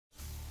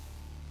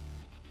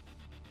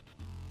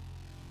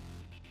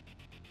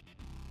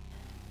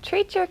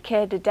Treat your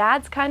kid to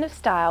Dad's kind of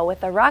style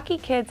with the Rocky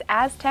Kids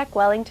Aztec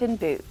Wellington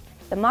boot.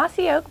 The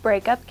Mossy Oak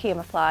Break-Up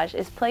camouflage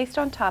is placed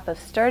on top of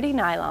sturdy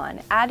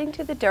nylon, adding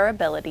to the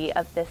durability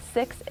of this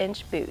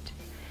 6-inch boot.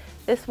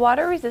 This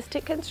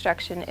water-resistant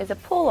construction is a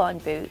pull-on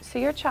boot, so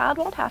your child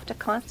won't have to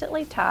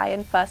constantly tie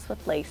and fuss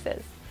with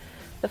laces.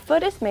 The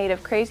foot is made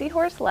of Crazy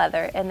Horse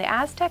leather, and the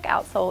Aztec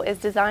outsole is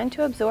designed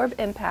to absorb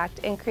impact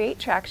and create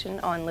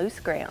traction on loose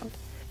ground.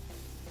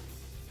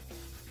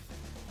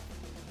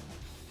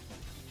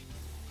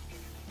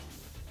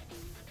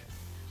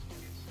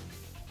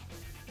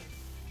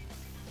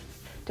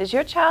 Does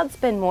your child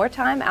spend more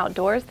time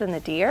outdoors than the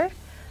deer?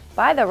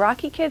 Buy the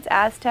Rocky Kids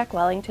Aztec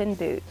Wellington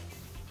boot.